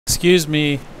Excuse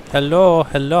me. Hello,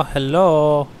 hello,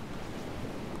 hello.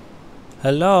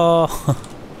 Hello.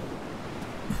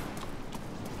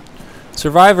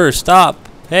 Survivor, stop.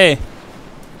 Hey.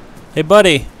 Hey,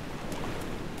 buddy.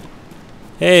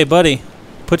 Hey, buddy.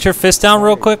 Put your fist down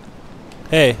real quick.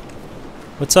 Hey.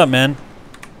 What's up, man?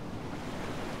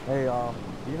 Hey,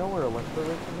 do you know where Electro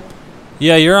is?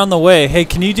 Yeah, you're on the way. Hey,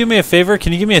 can you do me a favor?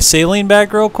 Can you give me a saline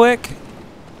bag real quick?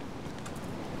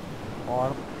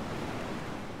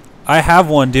 I have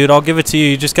one, dude. I'll give it to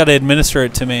you. You just gotta administer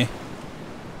it to me.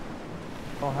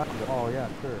 Oh, yeah,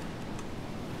 sure.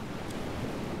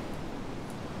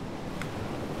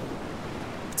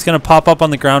 It's gonna pop up on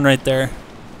the ground right there.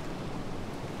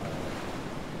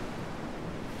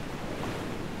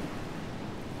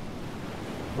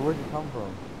 So where'd you come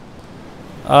from?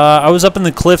 I was up in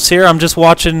the cliffs here. I'm just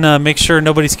watching, make sure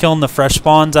nobody's killing the fresh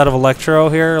spawns out of Electro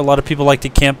here. A lot of people like to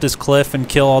camp this cliff and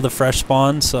kill all the fresh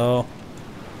spawns, so...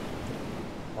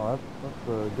 Oh, that's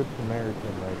a good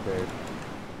Samaritan right there.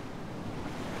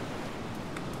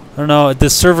 I don't know.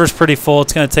 This server's pretty full.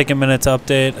 It's going to take a minute to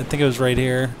update. I think it was right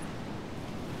here.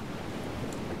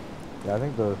 Yeah, I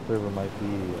think the server might be...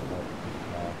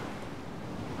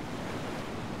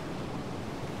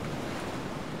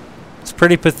 It's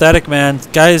pretty pathetic, man.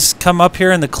 Guys come up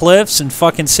here in the cliffs and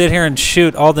fucking sit here and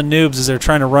shoot all the noobs as they're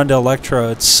trying to run to Electro.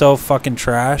 It's so fucking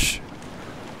trash.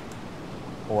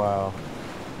 Wow.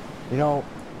 You know,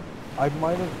 I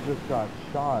might have just got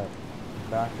shot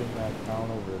back in that town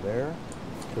over there,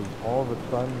 because all of a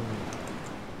sudden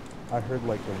I heard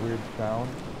like a weird sound,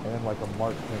 and then like a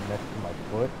mark came next to my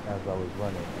foot as I was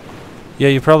running. Yeah,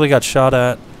 you probably got shot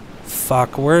at.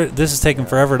 Fuck, this is taking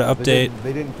forever to update.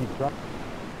 They didn't keep trying.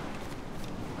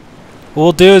 What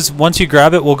we'll do is, once you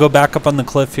grab it, we'll go back up on the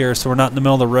cliff here so we're not in the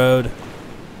middle of the road.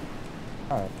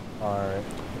 Alright, alright.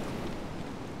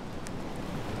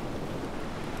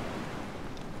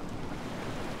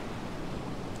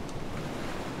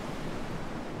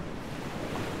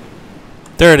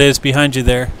 There it is, behind you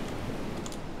there.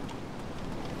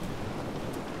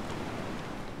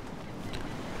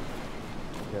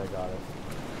 Yeah, I got it.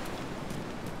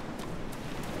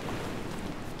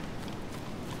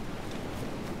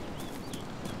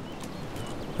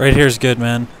 Right here's good,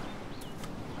 man.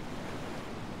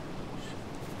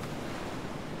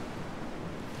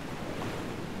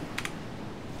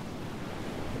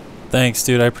 Thanks,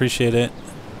 dude. I appreciate it.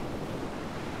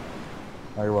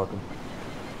 Oh, you're welcome.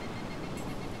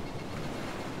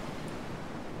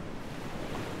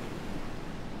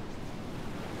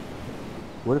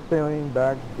 What does saline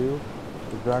bags do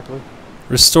exactly?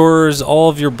 Restores all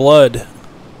of your blood.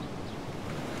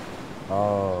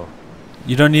 Oh.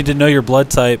 You don't need to know your blood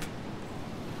type.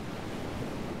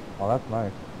 Oh, that's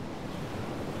nice.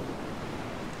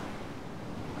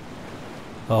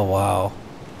 Oh, wow.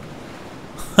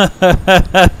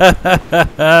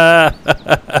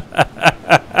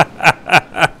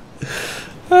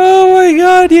 Oh my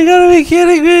god, you gotta be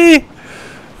kidding me!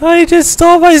 I just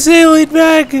stole my saline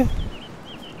bag!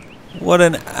 What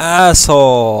an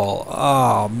asshole!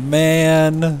 Oh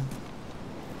man!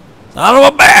 Son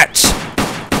of a bitch!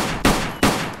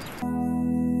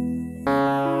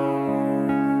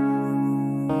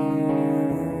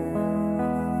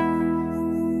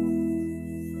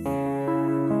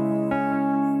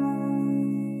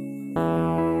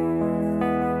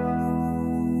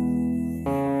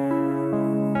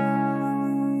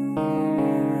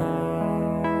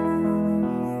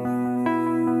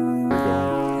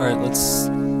 Alright, let's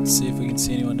see if we can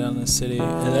see anyone down in the city.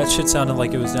 Yeah, that shit sounded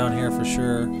like it was down here for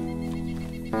sure.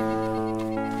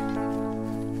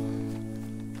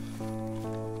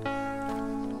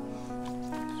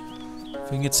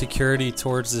 If we can get security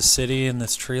towards the city and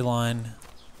this tree line.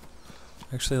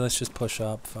 Actually, let's just push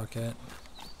up. Fuck it.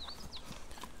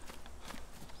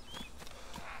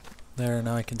 There,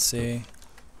 now I can see.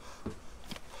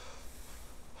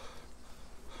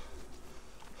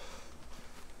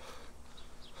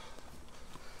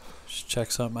 Check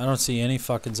something. I don't see any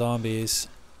fucking zombies.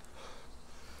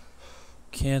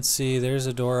 Can't see. There's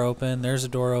a door open. There's a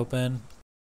door open.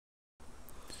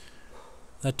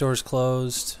 That door's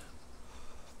closed.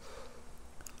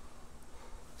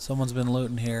 Someone's been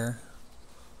looting here.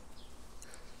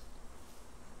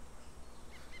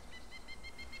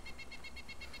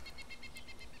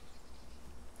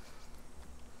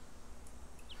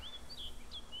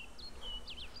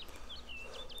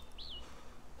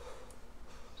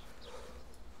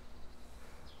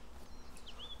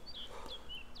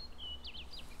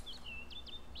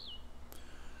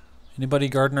 Anybody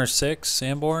Gardener 6,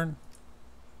 Sanborn?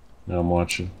 No, I'm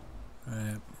watching.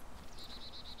 Alright.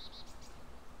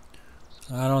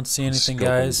 I don't see anything, Scoping.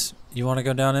 guys. You want to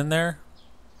go down in there?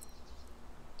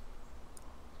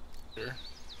 Sure.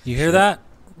 You hear that?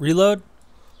 Reload?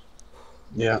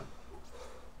 Yeah.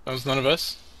 That was none of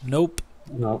us? Nope.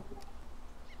 No.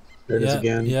 There it is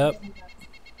again. Yep.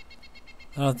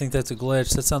 I don't think that's a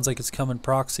glitch. That sounds like it's coming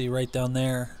proxy right down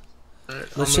there.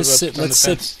 Alright, Let's just sit. Let's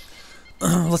sit.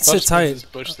 Let's sit tight.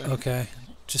 Okay.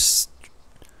 Just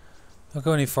don't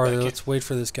go any farther. Okay. Let's wait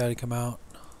for this guy to come out.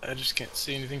 I just can't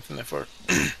see anything from that far.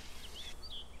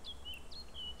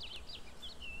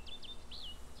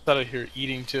 Thought I hear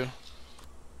eating too.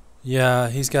 Yeah,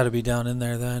 he's got to be down in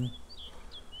there then.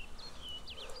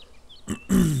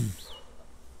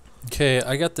 Okay,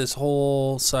 I got this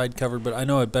whole side covered, but I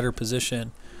know a better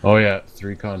position. Oh yeah,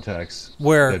 3 contacts.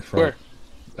 Where? Dead front.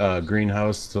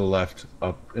 Greenhouse to the left,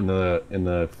 up in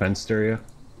the fenced area.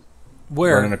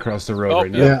 Where? Running across the road Oh,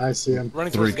 right now. Yeah, I see him.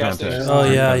 Running 3 towards the gas contacts. station. Oh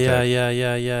Three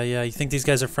yeah. You think these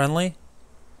guys are friendly?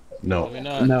 No. Probably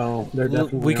not. No, they're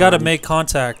definitely We got to armed. make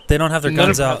contact. They don't have their None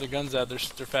guns of them out. have their guns out.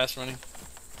 They're fast running.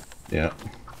 Yeah.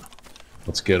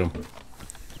 Let's get them.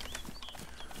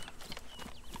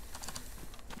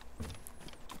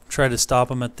 Try to stop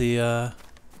them at the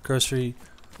grocery.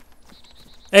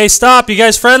 Hey, stop! You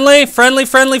guys friendly? Friendly?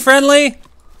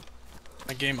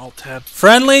 My game alt tab.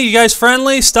 Friendly? You guys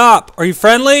friendly? Stop! Are you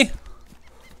friendly?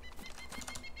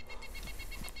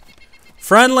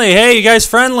 Friendly! Hey, you guys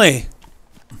friendly?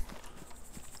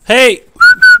 Hey!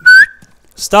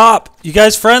 Stop! You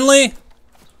guys friendly?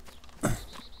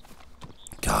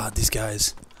 God, these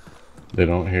guys. They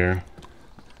don't hear.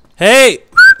 Hey!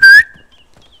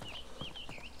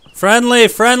 Friendly!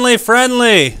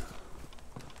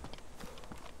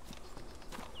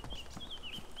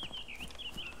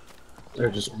 They're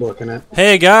just booking it.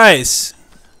 Hey, guys!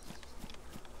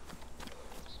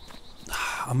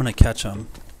 I'm gonna catch them.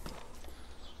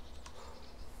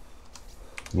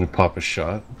 We pop a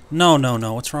shot. No.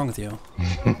 What's wrong with you?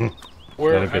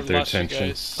 Where Gotta get I've their lost you attention.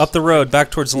 guys. Up the road, back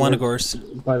towards the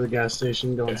Lenogors. By the gas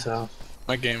station going Okay. south.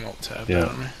 My game alt tab. Yeah.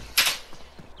 On me.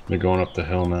 They're going up the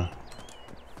hill now.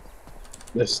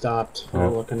 They stopped. They're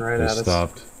Oh, looking right they at us.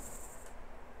 stopped.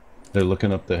 They're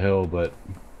looking up the hill, but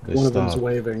they One of stopped. them's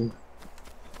waving.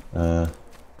 Uh,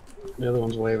 The other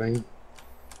one's waving.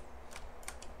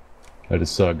 I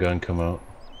just saw a gun come out.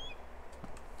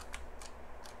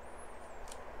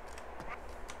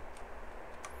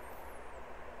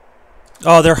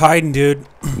 Oh, they're hiding, dude.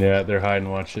 Yeah, they're hiding.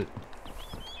 Watch it.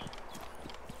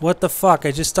 What the fuck?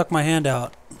 I just stuck my hand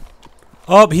out.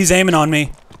 Oh, he's aiming on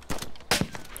me.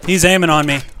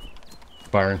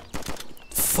 Firing.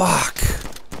 Fuck.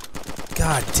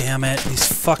 God damn it. These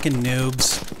fucking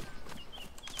noobs.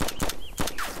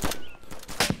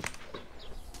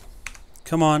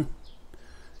 Come on.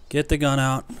 Get the gun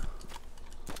out.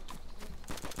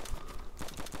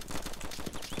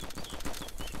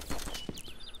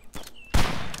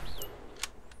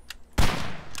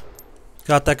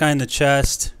 Got that guy in the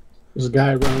chest. There's a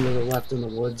guy running to the left in the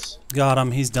woods. Got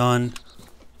him. He's done.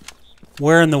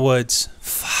 Where in the woods?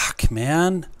 Fuck,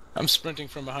 man. I'm sprinting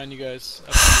from behind you guys.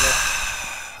 Up to the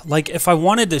left. Like, if I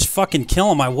wanted to fucking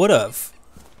kill him, I would have.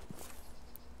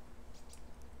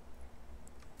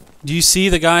 Do you see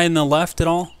the guy in the left at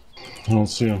all? I don't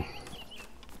see him.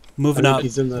 Moving I think up.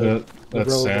 he's in the row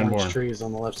That's of orange Sanborn. trees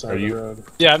on the left side Are of the you- road.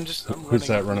 Yeah, I'm Who's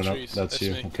that running running up? trees. That's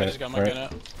you. Me. Okay. I just got my Alright. gun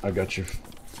out. I got you.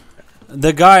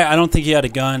 The guy, I don't think he had a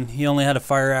gun. He only had a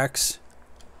fire axe.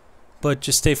 But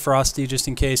just stay frosty just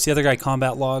in case. The other guy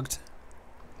combat logged.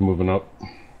 Moving up.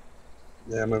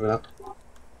 Yeah, moving up.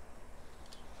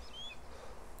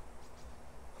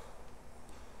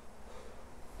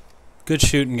 Good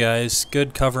shooting, guys.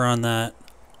 Good cover on that.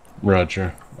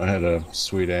 Roger. I had a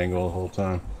sweet angle the whole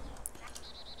time.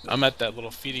 I'm at that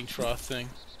little feeding trough thing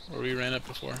where we ran up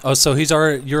before. Oh, so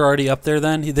you're already up there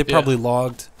then? They Yeah. probably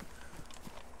logged.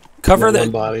 Cover Got one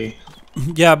the body.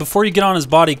 Yeah, before you get on his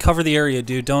body, cover the area,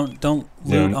 dude. Don't loot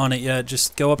Yeah. on it yet.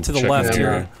 Just go up to the Check left the here.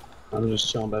 area. I'm just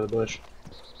chilling by the bush.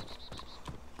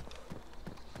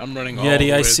 I'm running all the way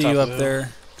Yeti, I to see the top you of up the hill.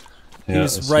 there. Yeah,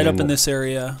 He's I right seen up in that. this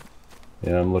area.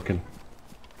 Yeah, I'm looking.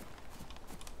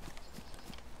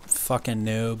 Fucking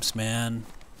noobs, man.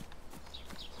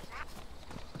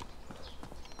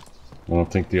 I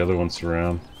don't think the other one's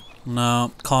around.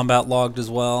 No, combat logged as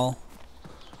well.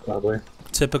 Probably.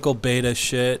 Typical beta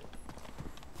shit.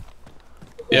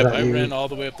 Yeah, Is but that I you? ran all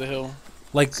the way up the hill.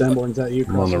 Like, Sanborn's at you.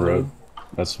 I'm on the road.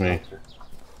 That's me.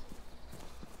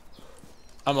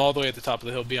 I'm all the way at the top of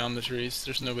the hill beyond the trees.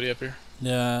 There's nobody up here.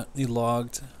 yeah, he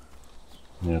logged.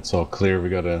 Yeah, it's all clear. We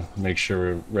gotta make sure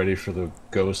we're ready for the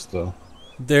ghost, though.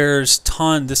 There's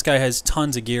ton. This guy has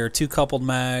tons of gear. 2 coupled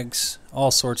mags.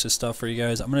 All sorts of stuff for you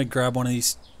guys. I'm going to grab one of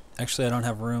these. Actually, I don't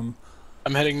have room.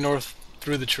 I'm heading north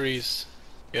through the trees,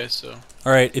 guys, so...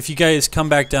 Alright, if you guys come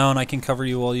back down, I can cover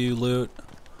you while you loot.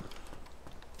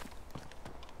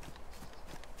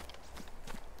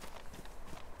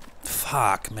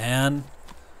 Fuck, man.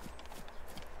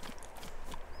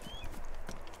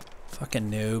 Fucking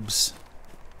noobs.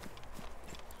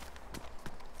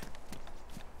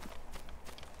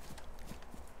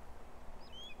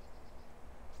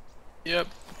 Yep,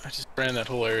 I just ran that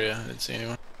whole area. I didn't see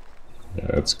anyone. Yeah,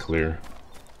 it's clear.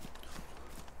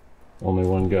 Only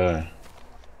one guy.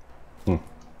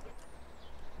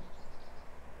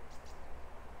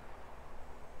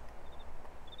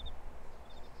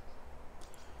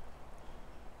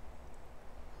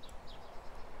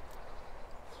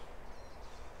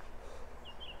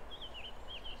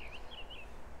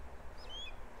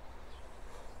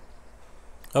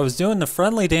 I was doing the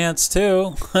friendly dance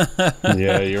too.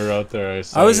 Yeah, you were out there.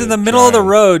 I was in the middle of the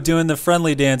road doing the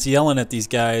friendly dance, yelling at these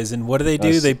guys, and what do?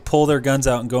 They pull their guns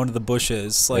out and go into the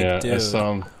bushes. Like, yeah, dude.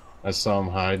 I saw him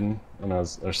hiding, and I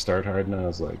start hiding, and I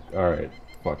was like, all right,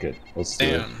 fuck it, let's do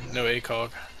it. Damn, no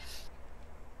ACOG.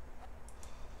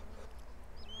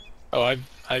 Oh,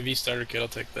 IV starter kit, I'll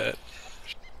take that.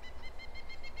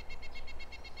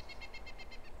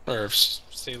 Or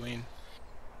saline.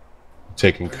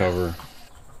 Taking cover.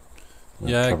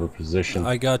 Yeah, cover position.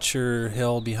 I got your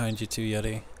hill behind you too,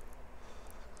 Yeti.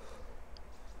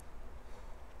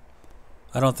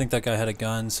 I don't think that guy had a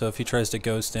gun, so if he tries to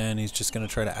ghost in, he's just going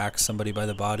to try to axe somebody by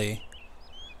the body.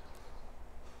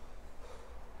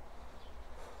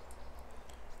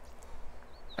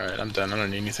 Alright, I'm done. I don't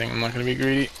need anything. I'm not going to be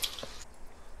greedy.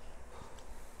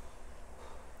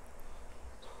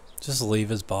 Just leave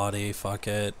his body. Fuck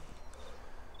it.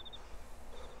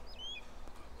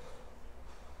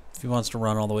 If he wants to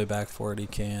run all the way back for it, he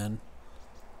can.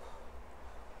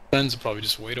 Friends will probably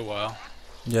just wait a while.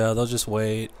 Yeah, they'll just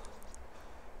wait.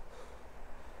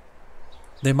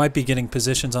 They might be getting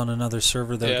positions on another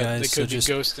server though, yeah, guys. They could so be just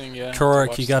ghosting, yeah.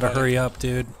 Korak, you gotta hurry up,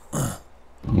 dude.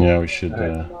 Yeah, we should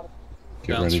get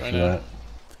Bounce ready right for now. that.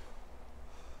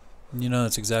 You know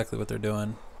that's exactly what they're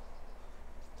doing.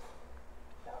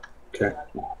 Okay.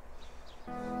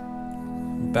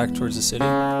 Back towards the city.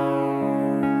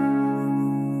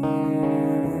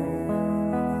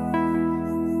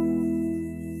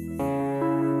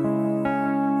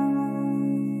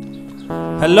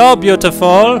 Hello,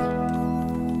 beautiful.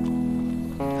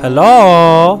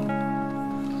 Hello.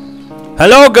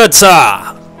 Hello, good sir.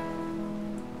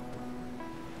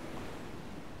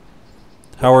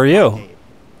 How are you?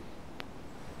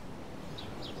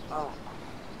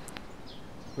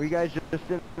 Were you guys just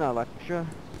in Electra?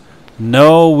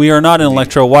 No, we are not in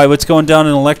Electro. Why? What's going down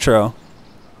in Electro?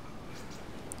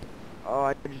 Oh,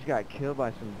 I just got killed by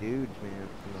some dudes, man.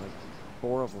 Like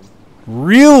 4 of them.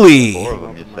 Really? 4 of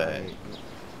them, you say?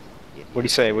 What do you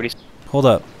say? What do you say? Hold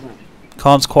up.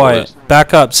 Calm's quiet.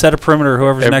 Back up. Set a perimeter,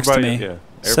 whoever's next to me. Yeah.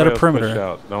 Set a Everybody else perimeter. Push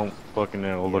out. Don't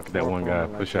fucking look at that one guy.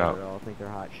 Push out. They all think they're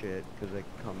hot shit because they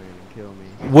can come in and kill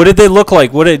me. What did they look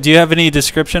like? Do you have any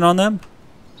description on them?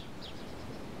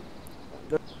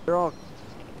 They're all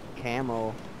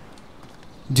camo.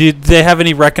 Do they have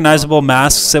any recognizable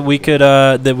masks that we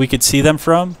could see them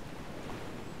from?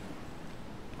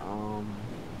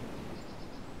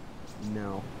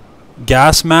 No.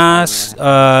 Gas masks,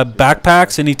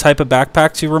 backpacks, any type of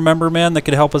backpacks you remember, man, that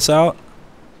could help us out?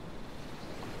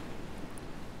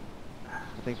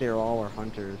 I think they all were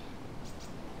hunters.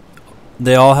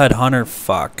 They all had hunter.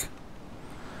 Fuck.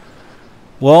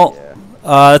 Well,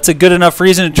 Yeah. that's a good enough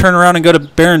reason to turn around and go to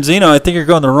Baronzino. I think you're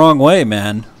going the wrong way,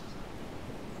 man.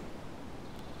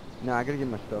 No, I gotta get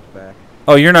my stuff back.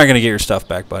 Oh, you're not going to get your stuff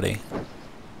back, buddy.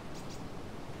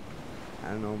 I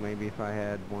don't know, maybe if I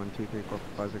had 1, 2, 3, 4,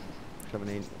 5, 6,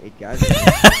 7, 8 guys.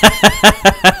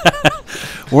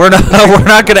 We're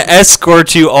not going to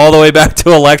escort you all the way back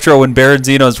to Electro when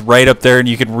Baronzino's right up there and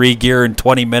you can re-gear in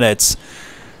 20 minutes.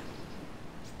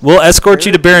 We'll escort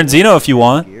you to Baronzino if you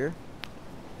want. Gear?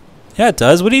 Yeah, it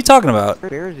does. What are you talking about?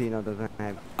 Baronzino doesn't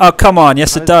have. Oh, come on.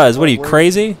 Yes, it does. What are you,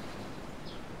 crazy?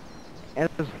 It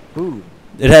has food.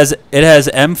 It has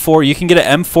M4. You can get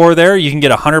an M4 there. You can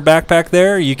get a hunter backpack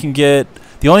there. You can get...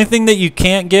 The only thing that you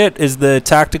can't get is the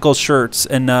tactical shirts,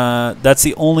 and that's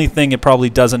the only thing it probably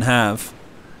doesn't have.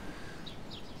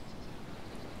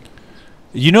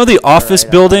 You know the office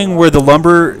building where the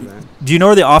lumber... Do you know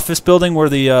where the office building where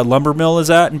the lumber mill is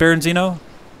at in Baronzino?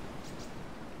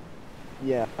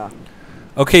 Yeah.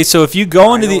 Okay, so if you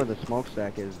go into I know the... where the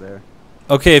smokestack is there.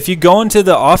 Okay, if you go into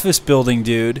the office building,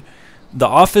 dude, The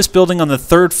office building on the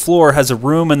 3rd floor has a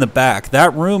room in the back.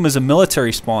 That room is a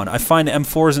military spawn. I find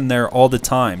M4s in there all the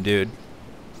time, dude.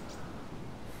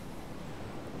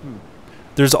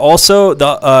 There's also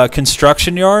the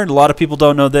construction yard. A lot of people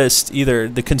don't know this either.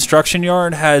 The construction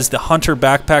yard has the hunter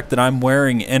backpack that I'm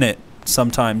wearing in it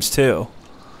sometimes too.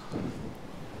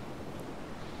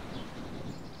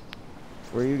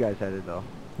 Where are you guys headed though?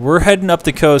 We're heading up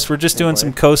the coast. We're just doing way?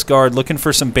 some coast guard, looking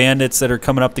for some bandits that are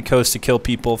coming up the coast to kill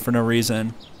people for no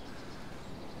reason.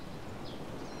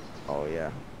 Oh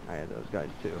yeah, I had those guys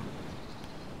too.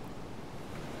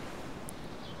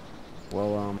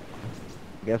 Well,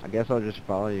 I guess I'll just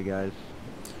follow you guys.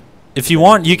 If you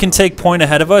want, you can take point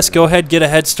ahead of us. Go ahead, get a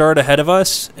head start ahead of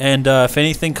us, and if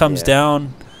anything comes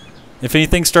down, if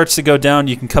anything starts to go down,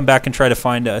 you can come back and try to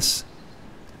find us.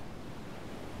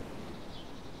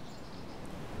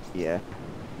 Yeah.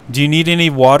 Do you need any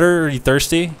water? Are you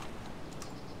thirsty?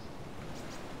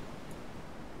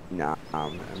 Nah,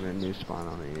 I'm in a new spawn. I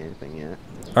don't need anything yet.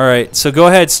 All right, so go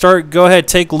ahead, Go ahead,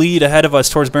 take lead ahead of us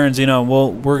towards Baronzino,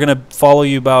 and we're gonna follow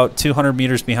you about 200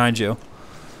 meters behind you.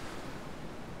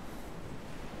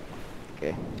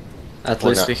 Okay. At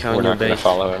least we have new bait.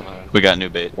 Follow him. We got new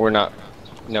bait. We're not.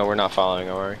 No, we're not following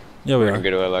him, are we? Yeah, we We're are. gonna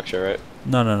go to a lecture, right?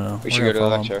 No. We should go to a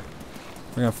lecture.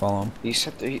 We're gonna follow him. He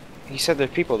said there are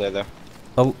people there though.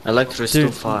 Oh, Electro is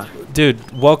too far.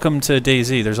 Dude, welcome to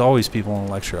DayZ. There's always people in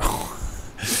Electro.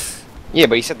 Yeah,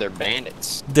 but he said they're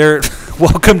bandits. They're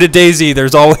welcome to DayZ.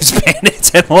 There's always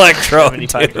bandits in Electro,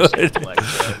 dude.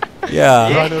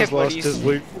 Yeah. Rhino's lost his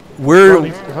loot.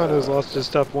 Rhino's lost his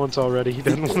stuff once already. He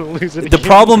doesn't want to lose it The again.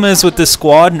 problem is with the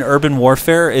squad and urban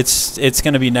warfare, it's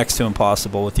going to be next to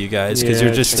impossible with you guys because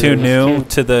you're just too new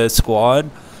to the squad.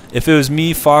 If it was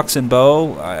me, Fox, and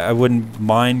Bo, I wouldn't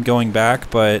mind going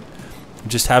back, but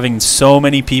just having so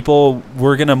many people,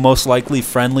 we're going to most likely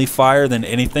friendly fire than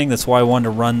anything. That's why I wanted to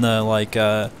run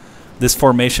the this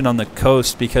formation on the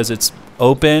coast because it's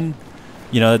open.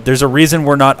 You know, there's a reason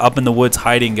we're not up in the woods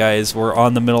hiding, guys. We're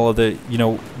on the middle of the,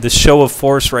 the show of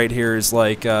force right here is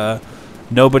like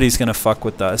nobody's going to fuck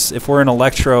with us. If we're in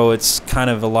Electro, it's kind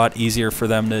of a lot easier for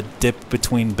them to dip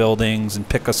between buildings and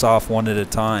pick us off one at a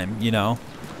time,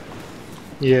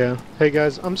 Yeah. Hey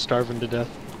guys, I'm starving to death.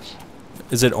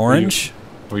 Is it orange?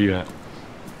 Where you at?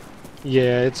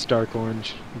 Yeah, it's dark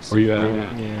orange. Where you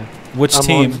at? Yeah. Which I'm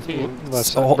team? on team left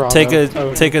So, side, take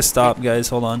Bravo. a stop, guys.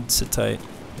 Hold on. Sit tight.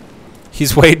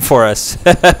 He's waiting for us.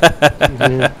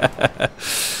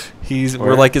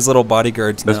 We're like his little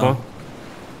bodyguards This now. one?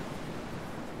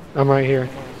 I'm right here.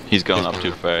 He's going up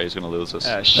too far. He's gonna lose us.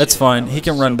 That's fine. He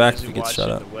can run back if he gets shut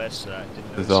up. This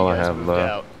is all I have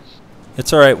left.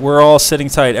 It's all right. We're all sitting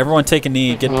tight. Everyone take a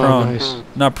knee. Get prone. Nice.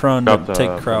 Not prone, Dropped but take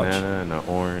a crouch. banana and an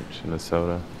orange and a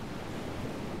soda.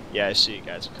 Yeah, I see you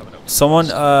guys coming up. Someone,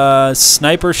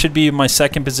 sniper should be in my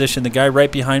second position. The guy right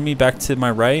behind me, back to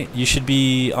my right. You should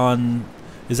be on.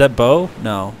 Is that Bo?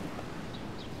 No.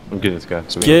 I'm getting this guy.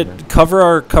 So Cover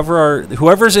our.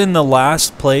 Whoever's in the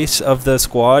last place of the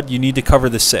squad, you need to cover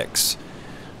the 6.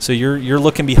 So you're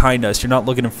looking behind us. You're not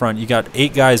looking in front. You got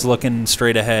 8 guys looking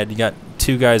straight ahead. You got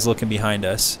 2 guys looking behind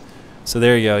us. So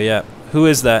there you go. Yeah. Who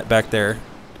is that back there?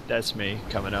 That's me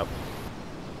coming up.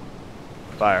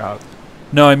 Firehawk.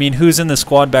 No, I mean who's in the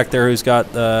squad back there? Who's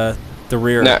got the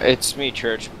rear? No, it's me,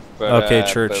 Church. But, Okay,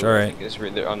 Church, but alright. It's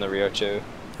on the Rio too.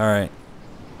 All right.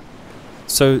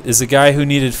 So is the guy who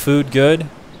needed food good?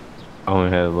 I only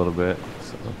had a little bit.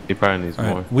 So he probably needs All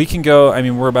right. more. We can go. I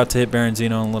mean, we're about to hit Baronzino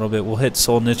in a little bit. We'll hit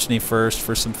Solnichny first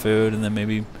for some food, and then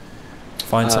maybe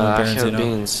find some I have Baronzino.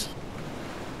 beans.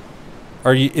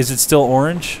 Is it still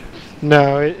orange?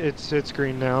 No, it's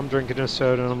green now. I'm drinking a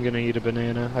soda and I'm gonna eat a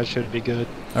banana. I should be good.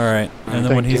 All right. And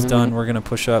then when Thank he's you. done, we're gonna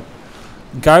push up.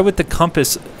 Guy with the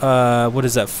compass. What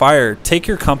is that? Fire. Take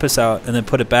your compass out and then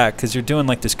put it back because you're doing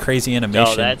like this crazy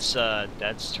animation. No, that's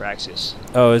Traxxas.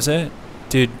 Oh, is it?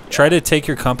 Dude, try to take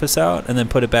your compass out and then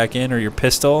put it back in, or your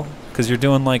pistol, because you're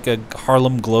doing like a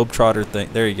Harlem Globetrotter thing.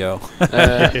 There you go.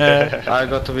 I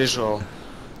got a visual.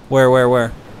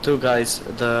 Where? 2 guys.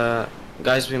 The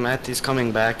guys we met is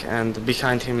coming back, and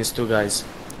behind him is 2 guys.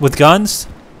 With guns?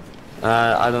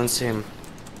 I don't see him.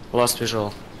 Lost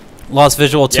visual. Lost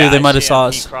visual too. Yeah, they I might have see saw him.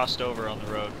 us He crossed over on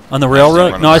the road. on the I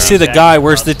railroad. see No, I him. see the Yeah, guy. he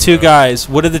Where's the crossed 2 the road. guys?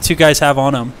 What do the 2 guys have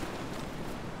on them?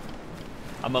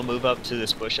 I'm gonna move up to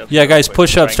this bush up. Yeah, here guys, real quick push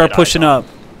and try up. and Start get eyes pushing on up.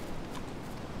 him.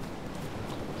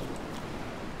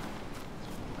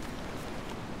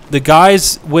 The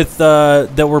guys with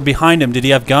that were behind him. Did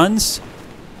he have guns?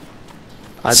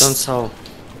 I don't saw.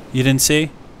 You didn't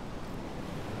see?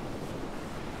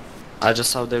 I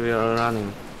just saw they were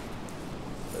running.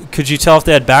 Could you tell if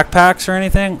they had backpacks or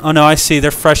anything? Oh no, I see.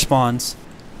 They're fresh spawns.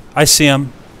 I see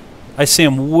them. I see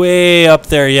them way up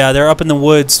there. Yeah, they're up in the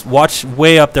woods. Watch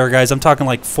way up there, guys. I'm talking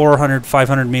like 400,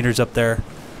 500 meters up there.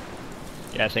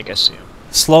 Yeah, I think I see him.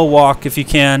 Slow walk if you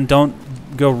can.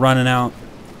 Don't go running out.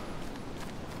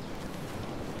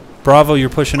 Bravo, you're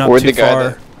pushing up too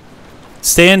far.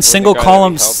 Stay in single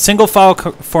column, single file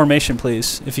formation,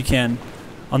 please, if you can,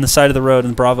 on the side of the road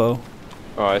in Bravo.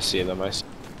 Oh, I see them. I see.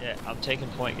 Yeah, I'm taking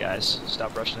point, guys.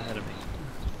 Stop rushing ahead of me.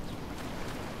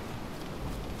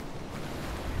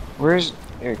 Where's...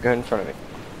 Here, go in front of me.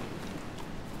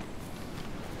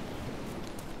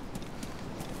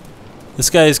 This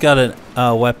guy's got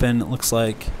a weapon, it looks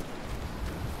like.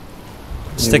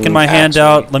 Sticking my hand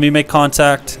out. Let me make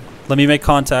contact. Let me make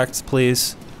contact,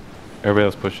 please. Everybody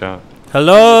else push out.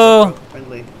 Hello?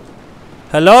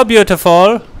 Hello,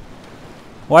 beautiful.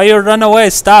 Why you run away?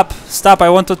 Stop. Stop. I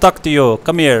want to talk to you.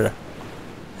 Come here.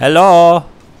 Hello.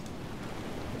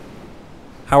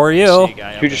 How are you?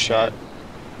 Who just shot?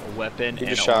 A weapon Who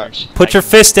and just a shot? Put your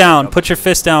fist down. Put your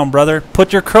fist down, brother.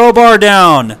 Put your crowbar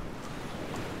down.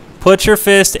 Put your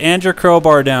fist and your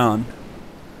crowbar down.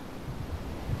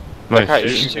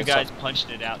 There's two guys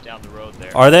punching it out down the road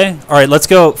there. Are they? All right, let's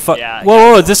go. Yeah,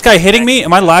 whoa, is this guy hitting me?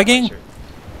 Am I lagging?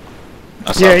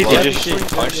 Yeah, He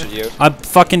just punched at you. I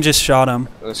fucking just shot him.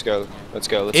 Let's go. Let's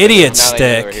go. Let's Idiot go. Now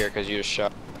they know stick. we're here because you just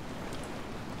shot.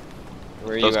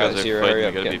 Where are you Those guys? guys You're are fighting. hurry They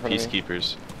up. gotta Get be in front of me.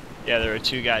 peacekeepers. Yeah, there were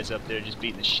two guys up there just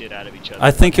beating the shit out of each other.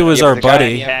 I think it was Yeah, our the guy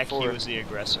buddy. in Khaki the was the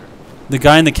aggressor. The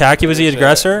guy in the khaki was the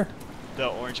aggressor? The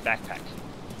orange backpack.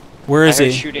 Where is I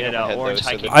heard he? shooting up Yeah, ahead, orange though,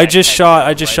 so hiking I just backpack shot. I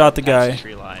right just shot the past guy.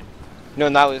 tree line. No,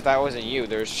 that wasn't you.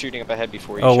 There was shooting up ahead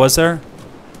before you. Oh, shot. was there?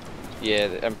 Yeah,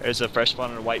 There's a fresh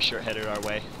spawn in a white shirt headed our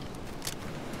way.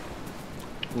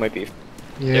 might be.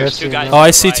 Yeah, There's two guys. Oh,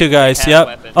 I see two guys. They Yep.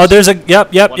 have weapons. Oh, there's a.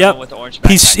 Yep. One of them with the orange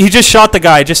backpack. He just shot the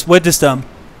guy. Just witnessed him.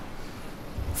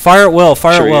 Fire at will.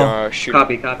 Fire at will.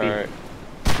 Copy. Copy. All right.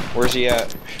 Where's he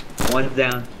at? One's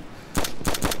down.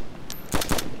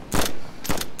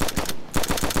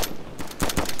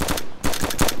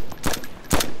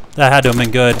 That had to have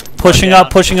been good. Pushing up.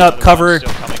 Pushing up. Cover.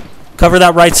 Cover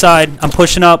that right side. I'm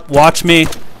pushing up. Watch me.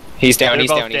 He's down. They're He's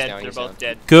both down. He's dead. down. They're He's both down.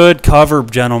 dead. Good cover,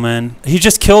 gentlemen. He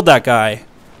just killed that guy.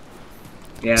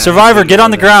 Yeah, Survivor, get on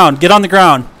the ground. Get on the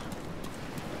ground.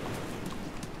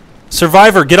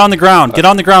 Survivor, get on the ground. Get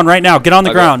on the ground right now. Get on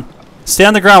the ground. Stay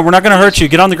on the ground. We're not going to hurt you.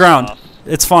 Get on the ground.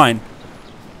 It's fine.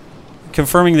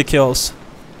 Confirming the kills.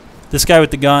 This guy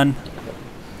with the gun.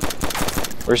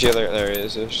 Where's the other? There he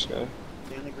is. This guy.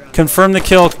 Confirm the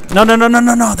kill. No.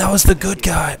 That was the good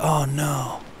guy. Oh,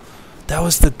 no. That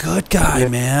was the good guy,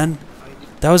 man.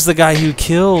 That was the guy who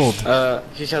killed.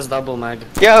 He has double mag.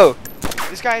 Yo!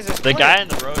 This guy is a The guy in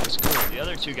the road is cool. The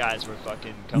other two guys were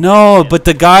fucking. No, but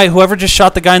the guy, whoever just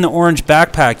shot the guy in the orange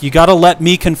backpack, you got to let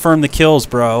me confirm the kills,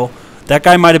 bro. That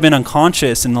guy might have been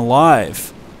unconscious and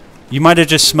alive. You might have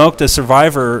just smoked a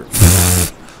survivor.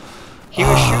 He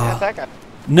was shooting at that guy.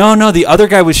 No, the other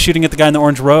guy was shooting at the guy in the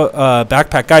orange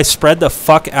backpack. Guys, spread the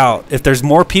fuck out. If there's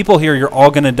more people here, you're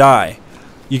all going to die.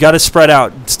 You got to spread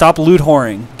out. Stop loot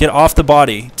whoring. Get off the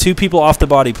body. 2 people off the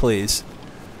body, please.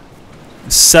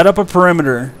 Set up a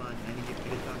perimeter.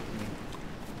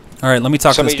 All right, let me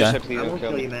talk to this guy.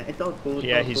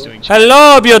 Yeah, he's doing.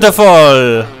 Hello,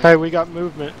 beautiful. Hey, we got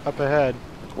movement up ahead.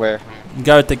 Where?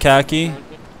 Guy with the khaki.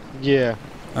 Yeah.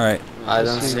 All right. I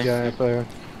don't see. Guy up there.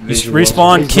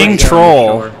 Respawn King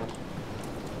Troll.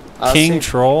 King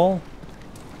Troll?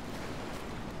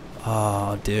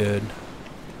 Oh, dude.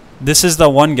 This is the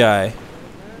one guy.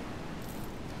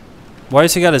 Why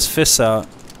has he got his fists out?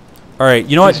 All right,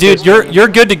 you know what, dude? You're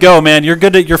good to go, man. You're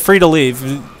good. You're free to leave.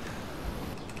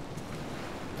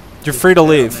 You're free to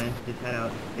leave. Just head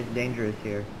out. It's dangerous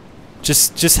here.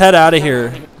 Just head out of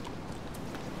here.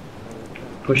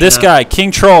 This guy,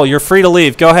 King Troll, you're free to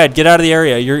leave. Go ahead, get out of the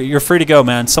area. You're free to go,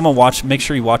 man. Someone watch. Make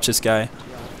sure you watch this guy.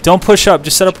 Don't push up.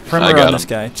 Just set up a perimeter on this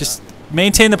guy. Just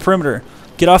maintain the perimeter.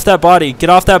 Get off that body. Get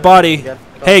off that body.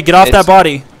 Hey, get off that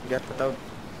body.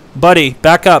 Buddy,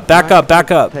 back up. Back up.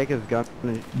 Back up. Take his gun.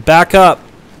 Back up.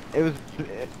 It was.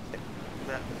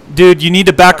 Dude, you need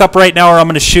to back up right now or I'm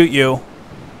going to shoot you.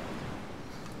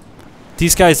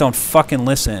 These guys don't fucking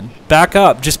listen. Back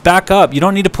up. Just back up. You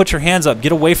don't need to put your hands up.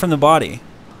 Get away from the body.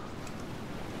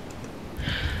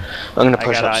 I'm gonna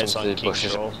push I got up eyes some on of the King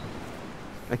bushes. Troll.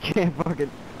 I can't fucking.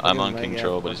 I'm on King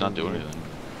Troll, but he's not doing anything.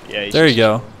 Yeah, he's There you just-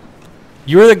 go.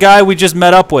 You're the guy we just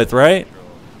met up with, right?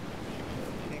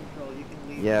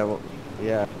 Yeah, well,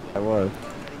 yeah, I was.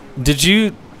 Did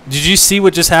you see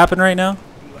what just happened right now?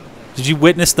 Did you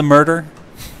witness the murder?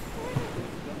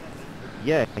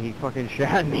 Yeah, he fucking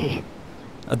shot me.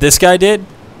 This guy did?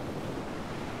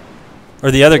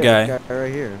 Or the other guy? This guy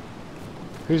right here.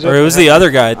 Who's Or it was the other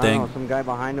guy, I I don't think. know, some guy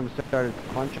behind him started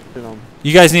punching him.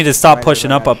 You guys need to stop Right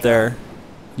pushing as I up got there. shot.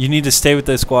 You need to stay with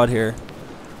this squad here.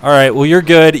 All right, well you're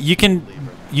good. You can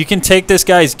take this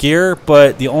guy's gear,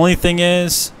 but the only thing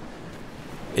is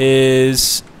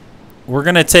we're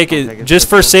gonna take it just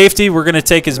for safety. We're gonna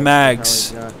take his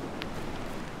mags.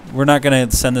 We're not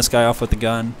gonna send this guy off with the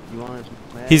gun.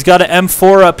 He's got an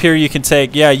M4 up here. You can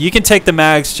take. Yeah, you can take the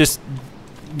mags.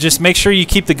 Just make sure you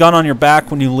keep the gun on your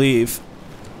back when you leave.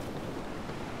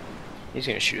 He's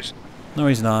gonna shoot us. No,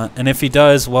 he's not. And if he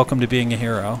does, welcome to being a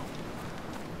hero.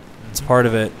 It's part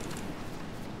of it.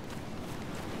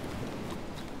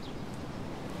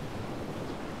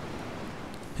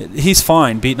 He's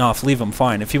fine beating off. Leave him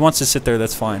fine. If he wants to sit there,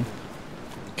 that's fine.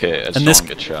 Okay, I And just don't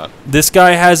get shot. This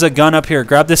guy has a gun up here.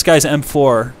 Grab this guy's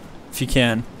M4 if you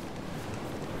can.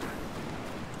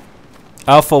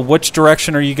 Alpha, which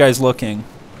direction are you guys looking?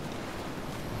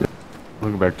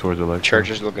 Looking back towards the left.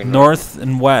 Church is looking North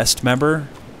and west, remember?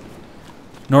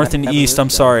 North and east,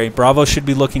 I'm sorry. Bravo should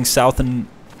be looking south and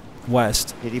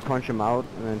west. Did he punch him out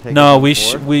and then take No, his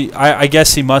M4? I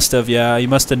guess he must have, yeah. He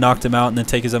must have knocked him out and then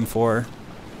take his M4.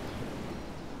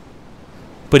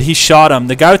 But he shot him.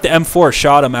 The guy with the M4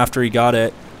 shot him after he got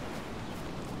it.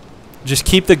 Just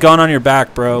keep the gun on your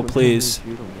back, bro, please.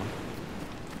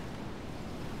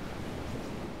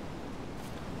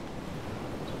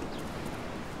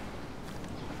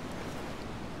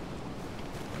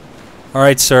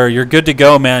 Alright, sir. You're good to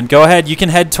go, man. Go ahead. You can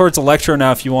head towards Electro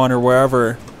now if you want or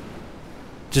wherever.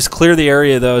 Just clear the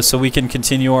area, though, so we can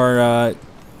continue our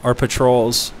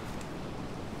patrols.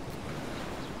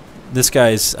 This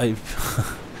guy's...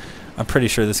 I'm pretty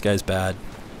sure this guy's bad.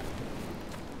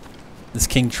 This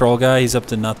King Troll guy, he's up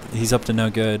to no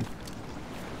good.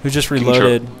 Who just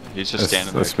reloaded? He's just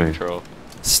standing there, King Troll.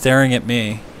 Staring at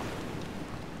me.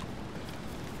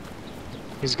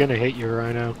 He's gonna hit you,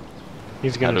 Rhino.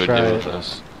 He's How gonna do we try deal it. with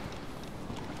this?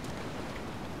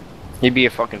 He'd be a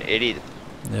fucking idiot.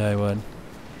 Yeah, I would.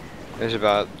 There's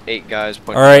about 8 guys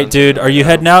pointing. Alright, dude. Are you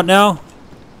heading out now?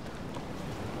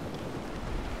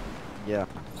 Yeah.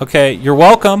 Okay, you're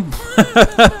welcome.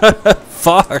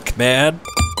 Fuck, man.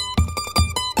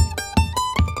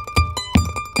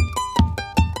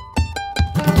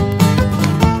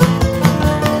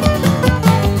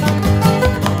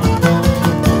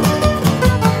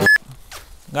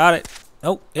 Got it.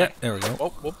 Oh, yeah, there we go.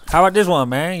 Whoop, whoop. How about this one,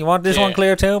 man? You want this one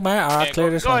clear too, man? All right, Yeah, clear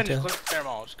go, this go one ahead too. and clear them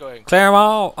all. Just go ahead. And Clear them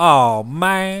all? Oh,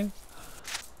 man.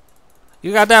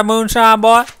 You got that moonshine,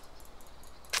 boy?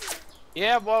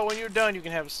 Yeah, boy, when you're done, you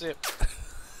can have a sip.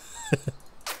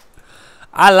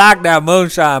 I like that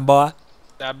moonshine, boy.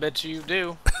 I bet you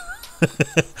do.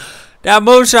 That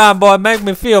moonshine, boy, make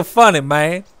me feel funny,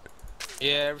 man.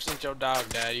 Yeah, ever since your dog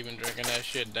died, you've been drinking that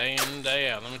shit day in and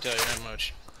day out. Let me tell you that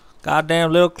much.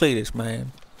 Goddamn little Cletus,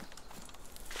 man.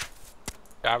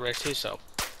 God rest his soul.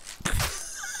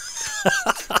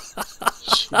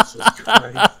 Jesus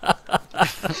Christ.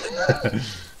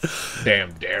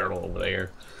 Damn Daryl over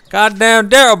there. Goddamn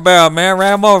Daryl Barrel, man.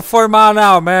 Ran him over 40 miles an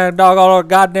hour, man. Dog all over the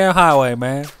goddamn highway,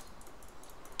 man.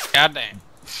 Goddamn.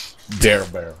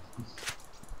 Daryl Barrel.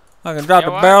 I can drop the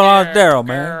barrel on Daryl,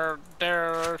 man.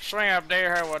 Daryl, swing up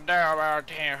there here with Daryl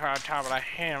about on top of the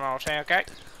hand, I'm saying, okay?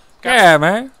 Yeah,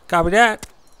 man. Copy that.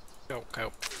 Go,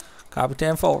 go. Copy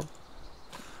 10-4.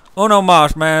 Uno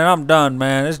mas, man. I'm done,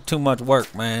 man. This is too much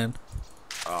work, man.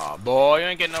 Oh, boy, you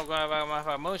ain't getting no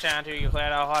motherfucking moonshine until you clear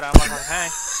that hard out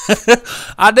motherfucking tank.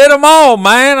 I did them all,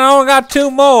 man. I only got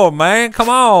 2 more, man. Come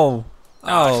on.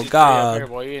 Oh, God. Here,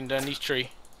 boy. You ain't done these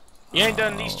tree. You ain't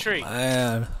done these tree.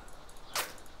 Man.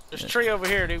 There's a tree over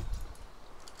here, dude.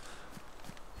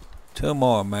 2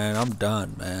 more, man. I'm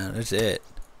done, man. That's it.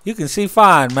 You can see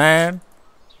fine, man.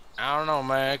 I don't know,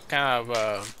 man. Kind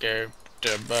of,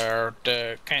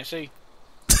 can't see.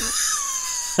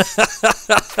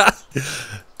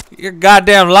 You're a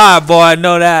goddamn liar, boy. I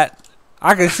know that.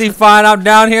 I can see fine. I'm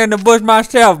down here in the bush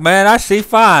myself, man. I see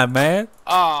fine, man.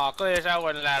 Oh, Cletus, I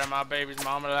wouldn't lie to my baby's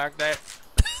mama like that.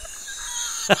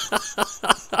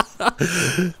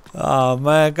 Oh,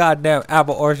 man. Goddamn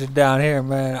apple orchard down here,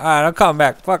 man. All right, I'm coming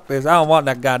back. Fuck this. I don't want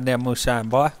that goddamn moonshine,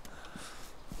 boy.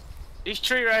 This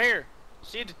tree right here.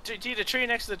 See the tree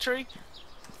next to the tree?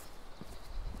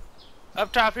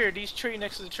 Up top here, these tree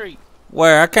next to the tree.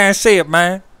 Where? I can't see it,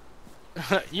 man.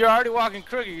 You're already walking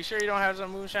crooked. You sure you don't have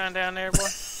some moonshine down there, boy?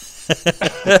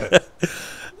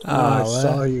 I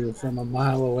saw you from a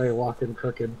mile away walking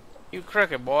crooked. You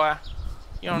crooked, boy.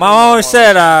 You don't Mama always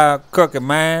said crooked,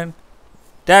 man.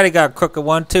 Daddy got a crooked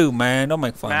one too, man. Don't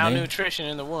make fun of me. Malnutrition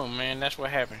in the womb, man. That's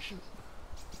what happens.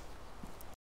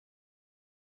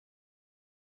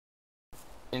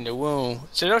 In the womb.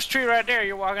 So those tree right there,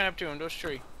 you're walking up to them. Those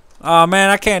tree. Oh man,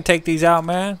 I can't take these out,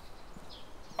 man.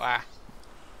 Why?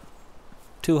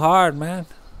 Too hard, man.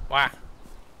 Why?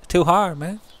 Too hard,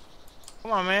 man.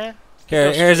 Come on, man.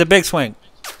 Here's a big swing.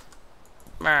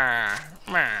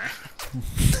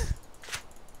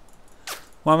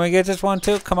 Want me to get this one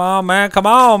too? Come on, man. Come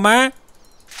on, man.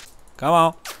 Come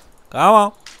on. Come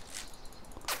on.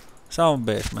 Son of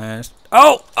a bitch, man.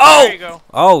 Oh! Oh! There you go.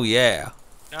 Oh, yeah.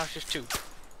 Now it's just 2.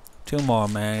 2 more,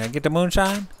 man. I get the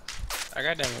moonshine? I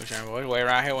got that moonshine, boys. Wait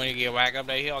right here when you get back up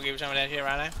that hill. I'll give you some of that shit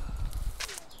right now.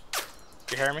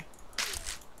 You hear me?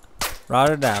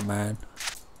 Roger that, man.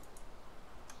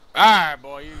 Alright,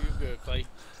 boy. You good, Clay.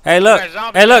 Hey, look.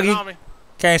 Hey, look. You Zombie.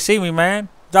 can't see me, man.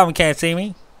 Zombie can't see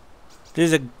me.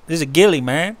 This is a ghillie,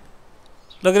 man.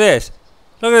 Look at this.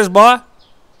 Look at this, boy.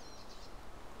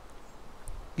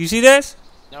 You see this?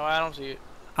 No, I don't see it.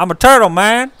 I'm a turtle,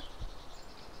 man.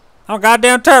 I'm a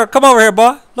goddamn turtle. Come over here,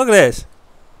 boy. Look at this.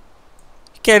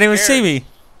 You can't even see me.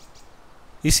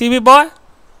 You see me, boy?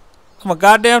 I'm a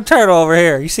goddamn turtle over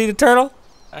here. You see the turtle?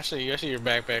 I see you. I see your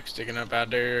backpack sticking up out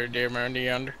there, under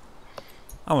yonder.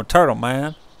 I'm a turtle,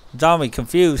 man. Zombie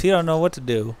confused. He don't know what to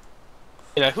do.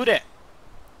 He's like, who that?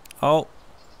 Oh.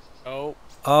 Oh.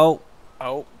 Oh.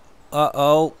 Oh.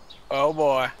 Uh-oh. Oh,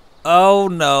 boy. Oh,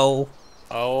 no.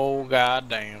 Oh,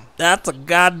 goddamn. That's a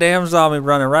goddamn zombie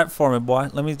running right for me, boy.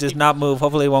 Let me just not move.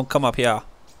 Hopefully he won't come up here.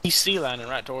 He's sea lining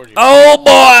right towards you. Oh,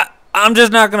 boy. I'm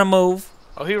just not going to move.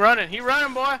 Oh, he running. He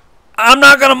running, boy. I'm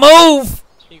not going to move.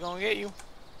 He gonna get you.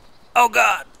 Oh,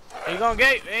 God. He gonna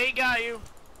get you. He got you.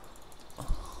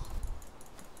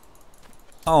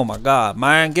 Oh, my God.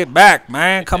 Man, get back,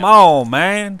 man. Come on,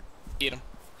 man. Get him.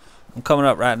 I'm coming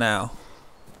up right now.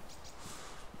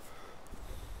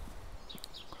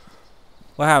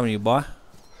 What happened to you, boy?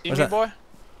 See me, boy?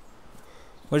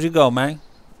 Where'd you go, man?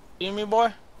 See me,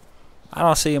 boy? I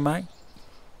don't see you, man.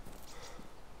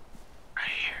 Right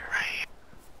here, right here.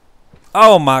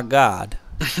 Oh, my God.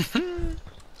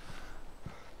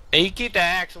 Hey, you keep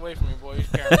that axe away from me, boy. You're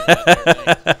scaring me about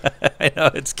that I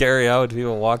know it's scary how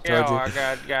people walk towards you.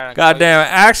 I Goddamn,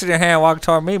 accident hand walk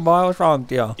toward me, boy. What's wrong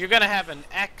with you? You're gonna have an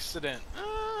accident.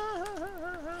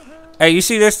 Hey, you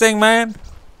see this thing, man?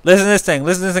 Listen to this thing.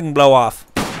 Listen to this thing blow off.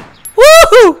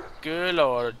 Woohoo! Good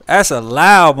lord. That's a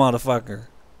loud motherfucker.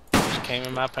 Just came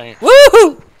in my pants.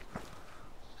 Woohoo!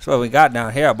 That's what we got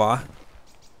down here, boy.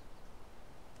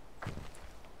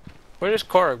 Where's this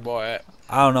Korg boy at?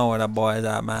 I don't know where that boy is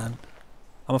at, man. I'm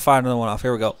gonna fire another one off.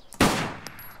 Here we go.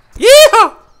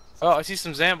 Yeah! Oh, I see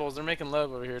some Zambos. They're making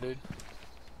love over here, dude.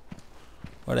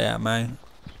 Where they at, man?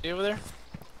 See over there?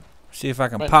 See if I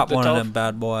can pop one of them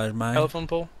bad boys, man. Telephone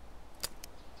pole?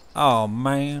 Oh,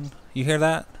 man. You hear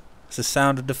that? It's the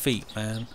sound of defeat, man.